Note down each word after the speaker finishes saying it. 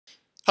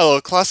Hello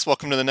class,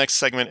 welcome to the next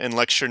segment in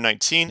lecture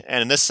 19,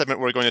 and in this segment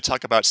we're going to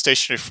talk about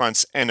stationary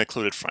fronts and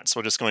occluded fronts.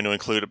 We're just going to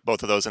include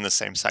both of those in the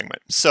same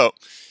segment. So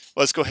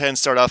let's go ahead and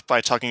start off by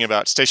talking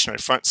about stationary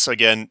fronts. So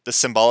again, the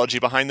symbology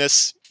behind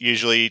this,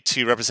 usually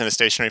to represent a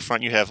stationary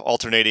front you have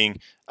alternating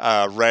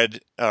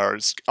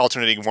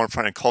alternating warm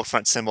front and cold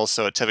front symbols.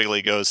 So it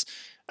typically goes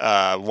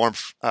warm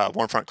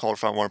front, cold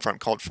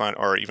front,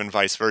 or even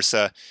vice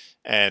versa.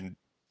 And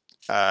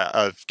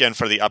again,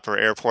 for the upper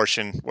air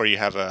portion, where you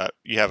have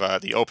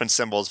the open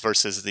symbols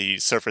versus the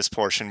surface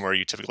portion, where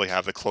you typically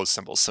have the closed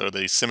symbols. So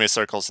the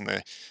semicircles and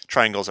the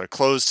triangles are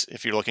closed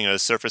if you're looking at a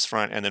surface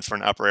front, and then for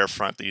an upper air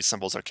front, these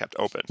symbols are kept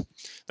open;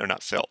 they're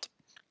not filled.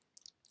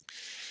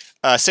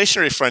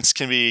 Stationary fronts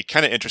can be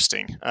kind of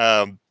interesting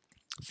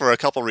for a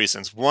couple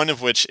reasons. One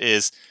of which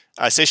is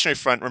stationary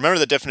front. Remember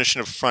the definition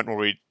of front, where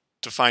we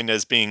defined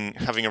as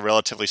having a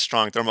relatively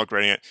strong thermal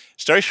gradient.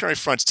 Stationary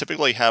fronts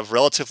typically have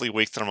relatively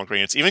weak thermal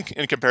gradients, even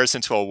in comparison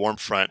to a warm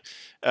front.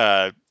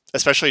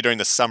 Especially during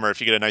the summer,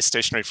 if you get a nice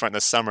stationary front in the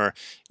summer,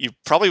 you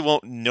probably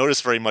won't notice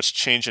very much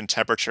change in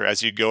temperature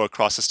as you go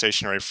across the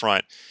stationary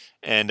front,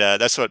 and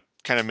that's what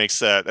kind of makes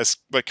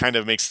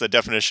the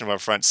definition of a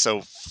front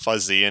so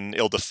fuzzy and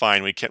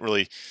ill-defined.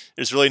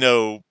 There's really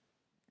no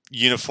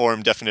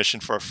uniform definition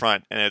for a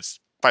front, and it's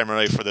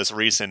primarily for this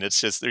reason. It's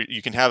just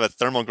you can have a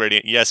thermal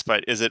gradient, yes,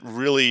 but is it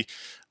really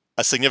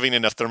a significant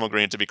enough thermal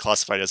gradient to be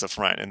classified as a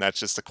front? And that's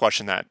just the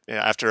question that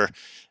after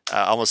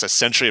almost a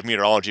century of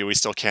meteorology, we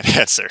still can't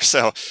answer.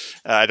 So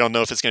I don't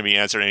know if it's going to be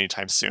answered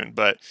anytime soon.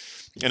 But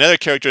another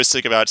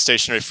characteristic about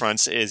stationary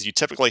fronts is you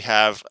typically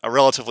have a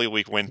relatively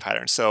weak wind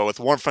pattern. So with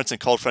warm fronts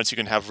and cold fronts, you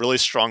can have really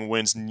strong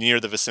winds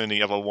near the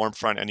vicinity of a warm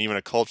front and even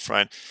a cold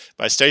front.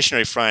 By a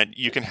stationary front,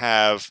 you can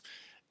have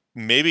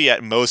maybe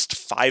at most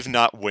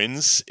 5-knot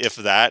winds, if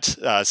that.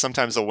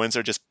 Sometimes the winds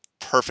are just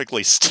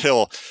perfectly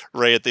still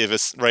right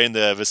in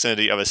the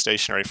vicinity of a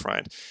stationary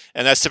front,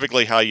 and that's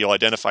typically how you'll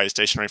identify a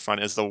stationary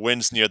front. Is the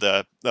winds near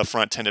the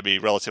front tend to be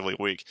relatively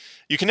weak.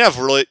 You tend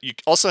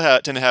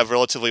to have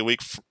relatively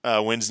weak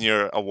winds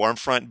near a warm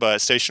front, but a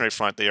stationary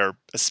front, they are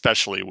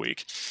especially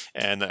weak.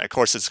 And of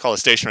course, it's called a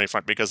stationary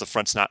front because the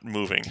front's not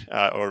moving,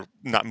 or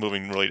not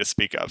moving really to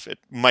speak of. It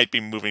might be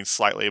moving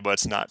slightly, but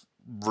it's not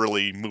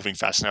really moving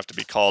fast enough to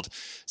be called,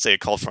 say, a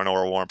cold front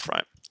or a warm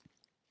front.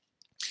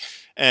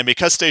 And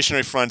because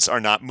stationary fronts are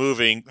not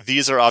moving,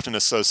 these are often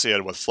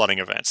associated with flooding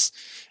events.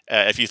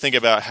 If you think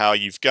about how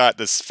you've got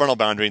this frontal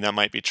boundary that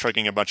might be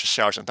triggering a bunch of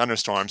showers and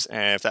thunderstorms,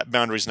 and if that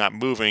boundary is not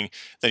moving,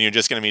 then you're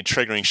just going to be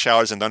triggering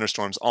showers and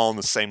thunderstorms all in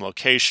the same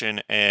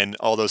location, and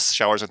all those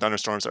showers and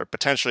thunderstorms are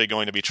potentially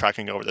going to be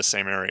tracking over the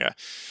same area.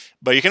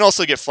 But you can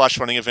also get flash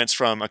flooding events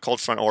from a cold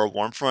front or a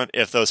warm front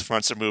if those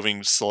fronts are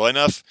moving slow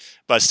enough.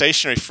 But a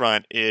stationary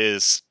front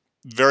is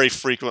very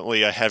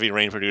frequently a heavy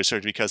rain producer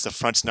because the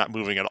front's not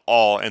moving at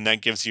all, and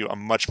that gives you a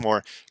much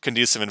more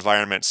conducive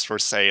environment for,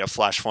 say, a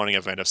flash flooding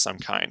event of some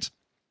kind.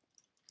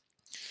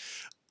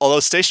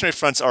 Although stationary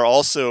fronts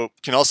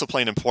can also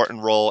play an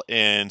important role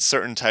in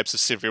certain types of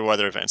severe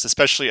weather events,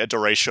 especially a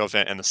derecho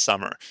event in the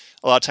summer.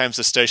 A lot of times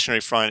the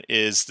stationary front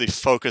is the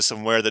focus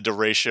of where the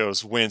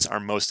derecho's winds are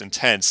most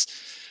intense.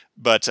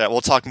 But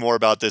we'll talk more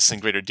about this in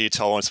greater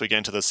detail once we get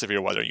into the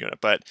severe weather unit.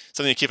 But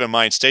something to keep in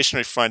mind,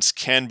 stationary fronts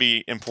can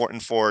be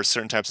important for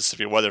certain types of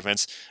severe weather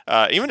events.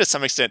 Even to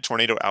some extent,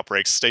 tornado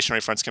outbreaks, stationary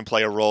fronts can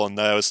play a role in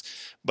those.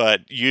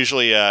 But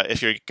usually,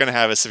 if you're going to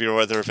have a severe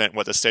weather event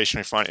with a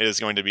stationary front, it is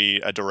going to be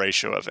a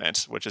derecho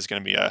event, which is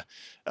going to be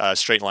a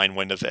straight line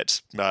wind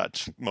event,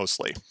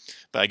 mostly.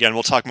 But again,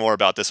 we'll talk more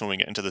about this when we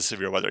get into the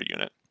severe weather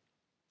unit.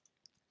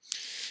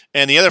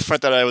 And the other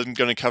front that I was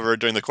going to cover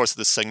during the course of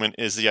this segment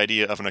is the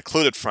idea of an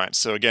occluded front.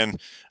 So again,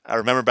 I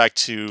remember back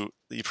to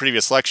the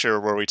previous lecture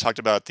where we talked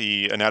about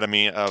the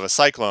anatomy of a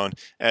cyclone.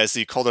 As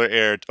the colder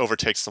air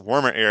overtakes the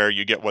warmer air,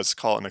 you get what's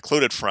called an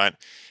occluded front.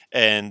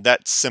 And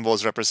that symbol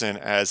is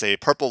represented as a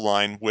purple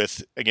line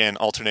with, again,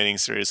 alternating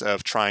series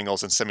of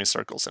triangles and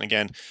semicircles. And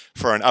again,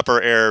 for an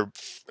upper air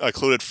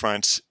occluded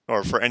front,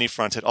 or for any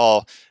front at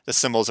all, the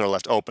symbols are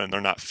left open,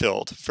 they're not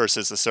filled,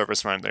 versus the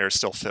surface front, they're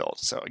still filled.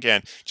 So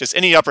again, just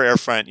any upper air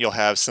front, you'll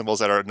have symbols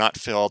that are not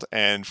filled,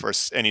 and for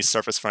any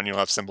surface front, you'll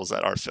have symbols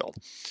that are filled.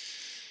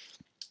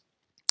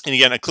 And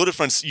again, occluded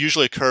fronts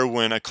usually occur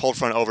when a cold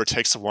front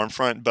overtakes a warm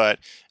front, but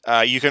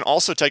you can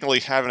also technically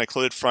have an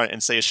occluded front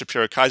in, say, a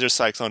Shapiro-Kaiser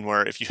cyclone,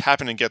 where if you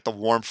happen to get the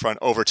warm front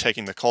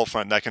overtaking the cold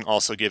front, that can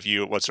also give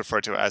you what's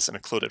referred to as an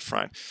occluded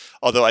front.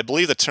 Although I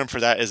believe the term for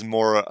that is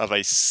more of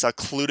a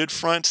secluded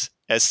front,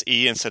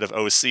 SE instead of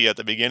OC at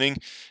the beginning.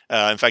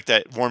 In fact,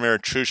 that warm air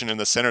intrusion in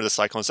the center of the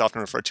cyclone is often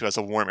referred to as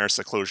a warm air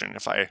seclusion,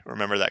 if I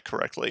remember that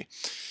correctly.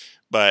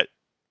 But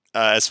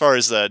as far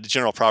as the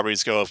general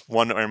properties go, if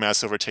one air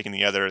mass overtaking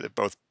the other, they're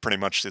both pretty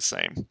much the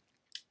same.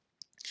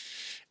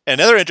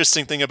 Another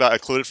interesting thing about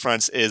occluded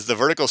fronts is the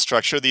vertical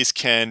structure. These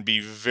can be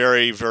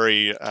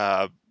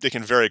they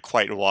can vary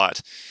quite a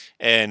lot.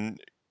 And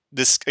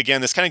this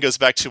kind of goes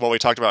back to what we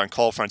talked about in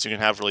cold fronts. You can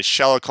have really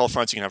shallow cold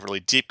fronts, you can have really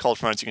deep cold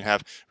fronts, you can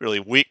have really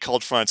weak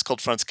cold fronts. Cold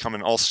fronts come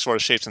in all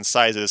sorts of shapes and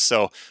sizes.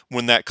 So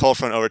when that cold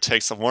front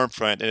overtakes the warm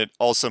front, it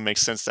also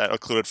makes sense that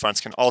occluded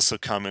fronts can also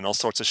come in all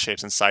sorts of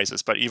shapes and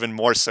sizes, but even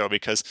more so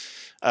because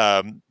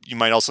you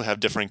might also have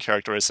different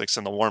characteristics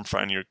in the warm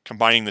front. You're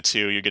combining the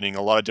two, you're getting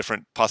a lot of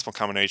different possible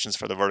combinations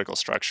for the vertical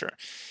structure.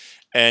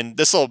 And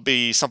this will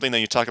be something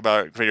that you talk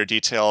about in greater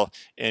detail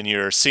in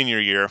your senior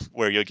year,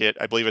 where you'll get,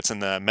 I believe it's in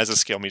the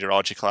mesoscale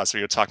meteorology class, where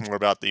you'll talk more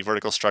about the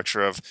vertical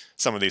structure of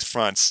some of these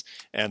fronts.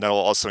 And that will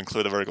also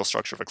include the vertical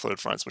structure of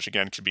occluded fronts, which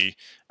again could be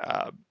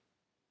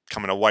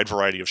come in a wide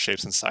variety of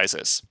shapes and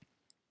sizes.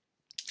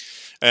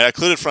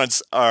 Occluded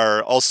fronts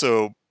are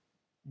also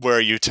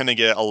where you tend to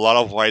get a lot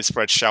of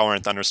widespread shower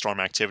and thunderstorm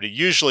activity.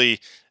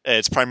 Usually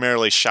it's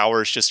primarily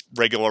showers, just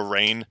regular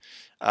rain.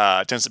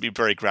 It tends to be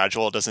very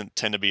gradual. It doesn't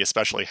tend to be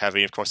especially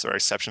heavy. Of course, there are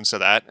exceptions to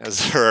that,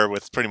 as there are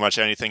with pretty much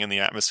anything in the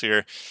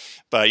atmosphere.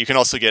 But you can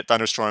also get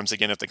thunderstorms,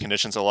 again, if the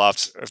conditions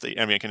aloft, if the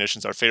ambient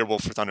conditions are favorable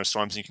for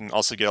thunderstorms. You can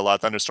also get a lot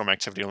of thunderstorm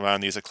activity around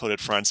these occluded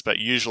fronts. But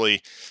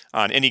usually,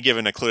 on any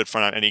given occluded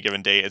front on any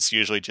given day, it's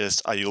usually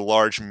just a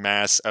large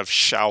mass of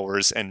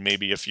showers and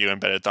maybe a few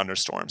embedded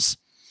thunderstorms.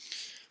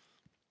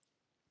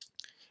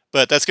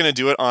 But that's going to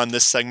do it on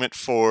this segment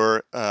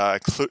for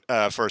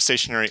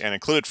stationary and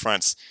occluded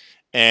fronts.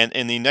 And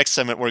in the next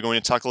segment, we're going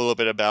to talk a little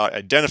bit about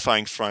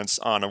identifying fronts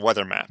on a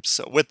weather map.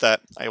 So with that,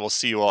 I will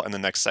see you all in the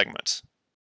next segment.